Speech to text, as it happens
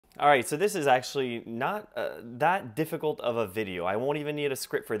All right, so this is actually not that difficult of a video. I won't even need a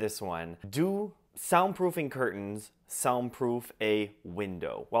script for this one. Do soundproofing curtains soundproof a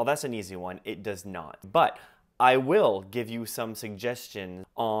window? Well, that's an easy one. It does not. But I will give you some suggestions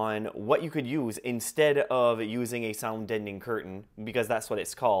on what you could use instead of using a sound deadening curtain, because that's what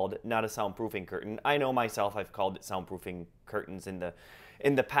it's called, not a soundproofing curtain. I know myself, I've called it soundproofing curtains in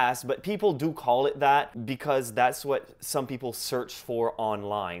the past, but people do call it that because that's what some people search for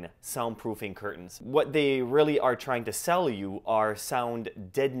online, soundproofing curtains. What they really are trying to sell you are sound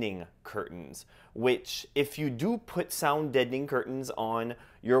deadening curtains, which if you do put sound deadening curtains on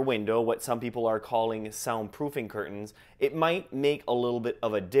your window, what some people are calling soundproofing curtains, it might make a little bit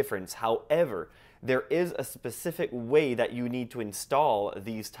of a difference. However, there is a specific way that you need to install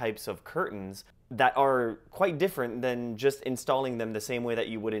these types of curtains that are quite different than just installing them the same way that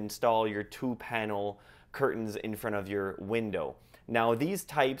you would install your 2-panel curtains in front of your window. Now, these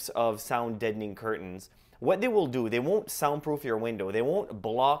types of sound deadening curtains, what they will do, they won't soundproof your window. They won't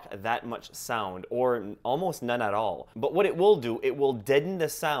block that much sound, or almost none at all. But what it will do, it will deaden the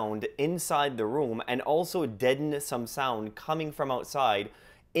sound inside the room and also deaden some sound coming from outside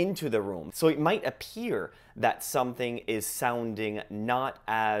into the room. So it might appear that something is sounding not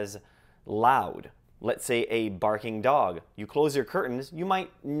as loud. Let's say a barking dog. You close your curtains, you might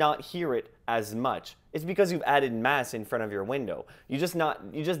not hear it as much. It's because you've added mass in front of your window. You just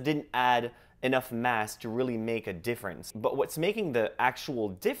didn't add enough mass to really make a difference. But what's making the actual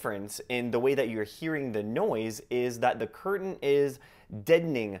difference in the way that you're hearing the noise is that the curtain is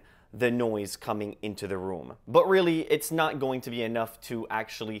deadening the noise coming into the room. But really, it's not going to be enough to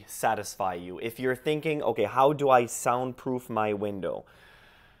actually satisfy you. If you're thinking, okay, how do I soundproof my window?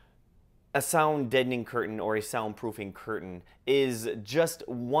 A sound deadening curtain or a soundproofing curtain is just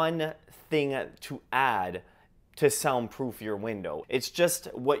one thing to add to soundproof your window. It's just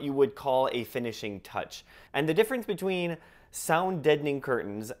what you would call a finishing touch. And the difference between sound deadening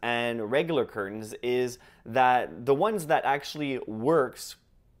curtains and regular curtains is that the ones that actually works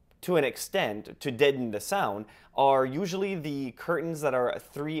to an extent to deaden the sound are usually the curtains that are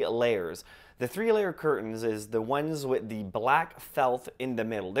 3 layers. The 3-layer curtains is the ones with the black felt in the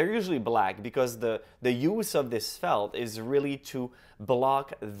middle. They're usually black because the use of this felt is really to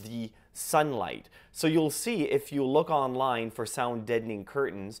block the sunlight. So you'll see, if you look online for sound deadening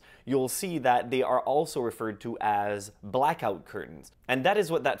curtains, you'll see that they are also referred to as blackout curtains. And that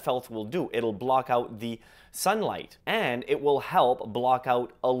is what that felt will do. It'll block out the sunlight and it will help block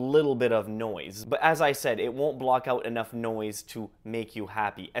out a little bit of noise. But as I said, it won't block out enough noise to make you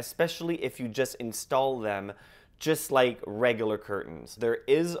happy, especially if you just install them just like regular curtains. There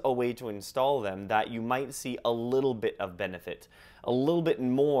is a way to install them that you might see a little bit of benefit, a little bit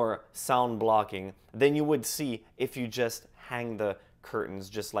more sound blocking than you would see if you just hang the curtains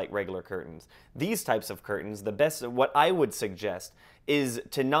just like regular curtains. These types of curtains, what I would suggest is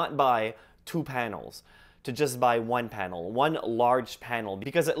to not buy 2 panels, to just buy 1 panel, 1 large panel,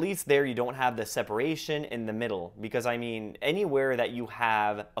 because at least there you don't have the separation in the middle. Because I mean, anywhere that you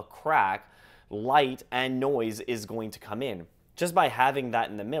have a crack, light and noise is going to come in. Just by having that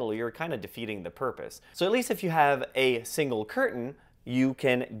in the middle, you're kind of defeating the purpose. So at least if you have a single curtain, you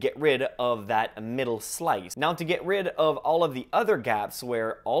can get rid of that middle slice. Now, to get rid of all of the other gaps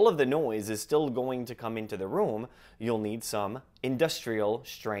where all of the noise is still going to come into the room, you'll need some industrial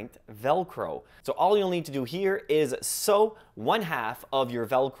strength Velcro. So all you'll need to do here is sew 1/2 of your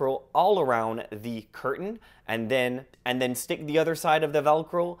Velcro all around the curtain, and then stick the other side of the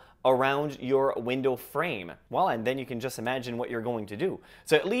Velcro around your window frame. Well, and then you can just imagine what you're going to do.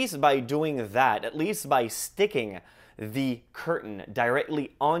 So at least by doing that, at least by sticking the curtain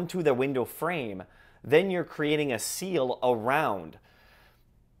directly onto the window frame, then you're creating a seal around.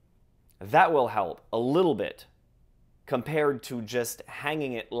 That will help a little bit compared to just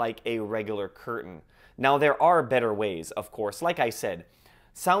hanging it like a regular curtain. Now, there are better ways, of course. Like I said,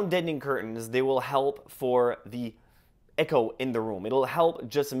 sound deadening curtains, they will help for the echo in the room. It'll help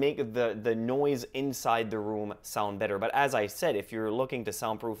just make the noise inside the room sound better. But as I said, if you're looking to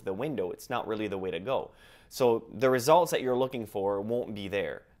soundproof the window, it's not really the way to go. So the results that you're looking for won't be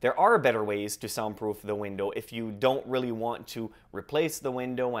there. There are better ways to soundproof the window if you don't really want to replace the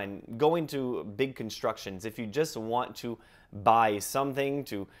window and go into big constructions. If you just want to buy something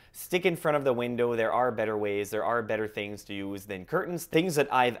to stick in front of the window, there are better ways, there are better things to use than curtains, things that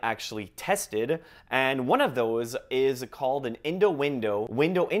I've actually tested, and one of those is called an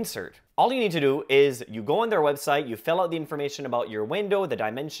window insert. All you need to do is you go on their website, you fill out the information about your window, the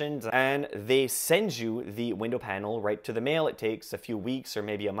dimensions, and they send you the window panel right to the mail. It takes a few weeks or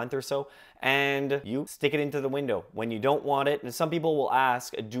maybe a month or so, and you stick it into the window when you don't want it. And some people will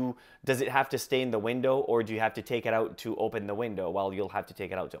ask, does it have to stay in the window, or do you have to take it out to open the window? Well, you'll have to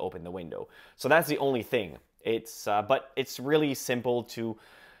take it out to open the window. So that's the only thing. But it's really simple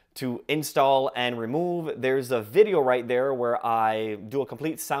to install and remove. There's a video right there where I do a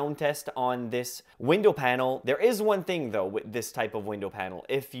complete sound test on this window panel. There is one thing though with this type of window panel.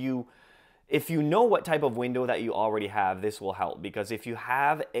 If you know what type of window that you already have, this will help, because if you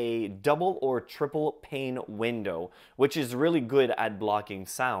have a double or triple pane window, which is really good at blocking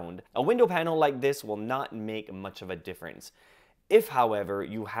sound, a window panel like this will not make much of a difference. If, however,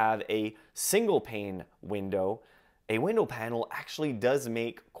 you have a single pane window, a window panel actually does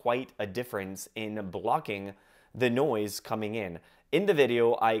make quite a difference in blocking the noise coming in. In the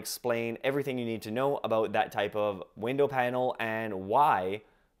video, I explain everything you need to know about that type of window panel and why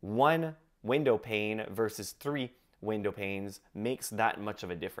one window pane versus 3 window panes makes that much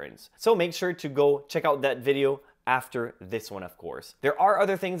of a difference. So make sure to go check out that video after this one, of course. There are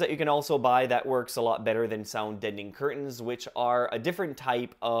other things that you can also buy that works a lot better than sound deadening curtains, which are a different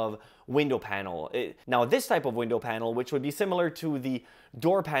type of window panel. Now this type of window panel, which would be similar to the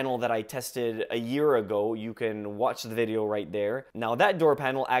door panel that I tested a year ago, you can watch the video right there. Now that door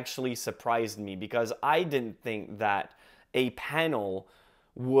panel actually surprised me, because I didn't think that a panel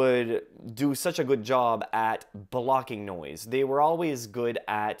would do such a good job at blocking noise. They were always good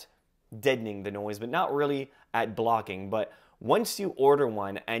at deadening the noise, but not really at blocking. But once you order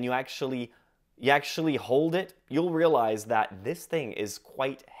one and you actually hold it, you'll realize that this thing is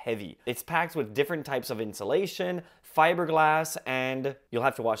quite heavy. It's packed with different types of insulation, fiberglass, and you'll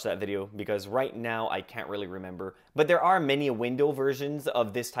have to watch that video because right now I can't really remember. But there are many window versions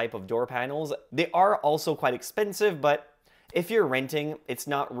of this type of door panels. They are also quite expensive, but if you're renting, it's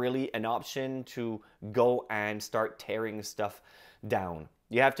not really an option to go and start tearing stuff down.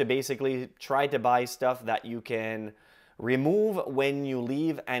 You have to basically try to buy stuff that you can remove when you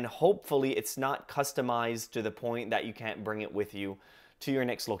leave, and hopefully it's not customized to the point that you can't bring it with you to your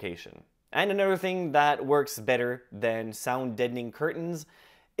next location. And another thing that works better than sound deadening curtains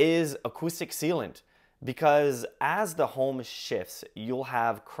is acoustic sealant. Because as the home shifts, you'll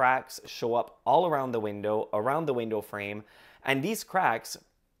have cracks show up all around the window frame, and these cracks,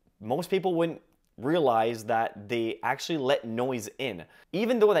 most people wouldn't realize that they actually let noise in.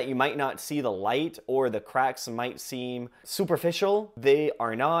 Even though that you might not see the light or the cracks might seem superficial, they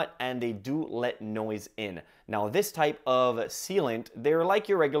are not, and they do let noise in. Now this type of sealant, they're like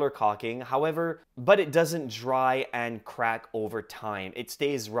your regular caulking, however, but it doesn't dry and crack over time. It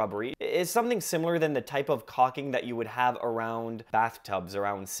stays rubbery. It's something similar than the type of caulking that you would have around bathtubs,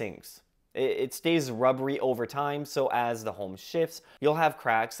 around sinks. It stays rubbery over time, so as the home shifts, you'll have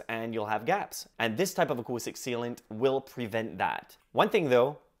cracks and you'll have gaps. And this type of acoustic sealant will prevent that. One thing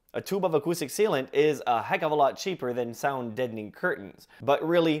though, a tube of acoustic sealant is a heck of a lot cheaper than sound deadening curtains. But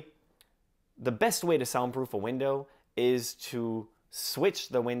really, the best way to soundproof a window is to switch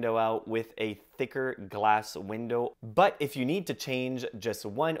the window out with a thicker glass window. But if you need to change just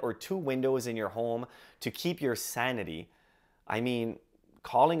 1 or 2 windows in your home to keep your sanity, I mean,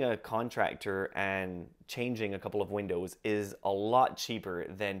 calling a contractor and changing a couple of windows is a lot cheaper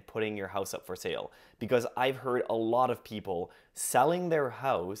than putting your house up for sale. Because I've heard a lot of people selling their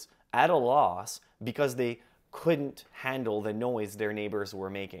house at a loss because they couldn't handle the noise their neighbors were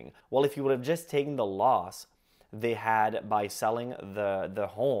making. Well, if you would have just taken the loss they had by selling the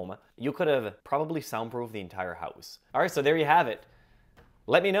home, you could have probably soundproofed the entire house. All right, so there you have it.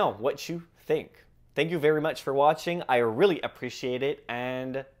 Let me know what you think. Thank you very much for watching. I really appreciate it,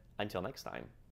 and until next time.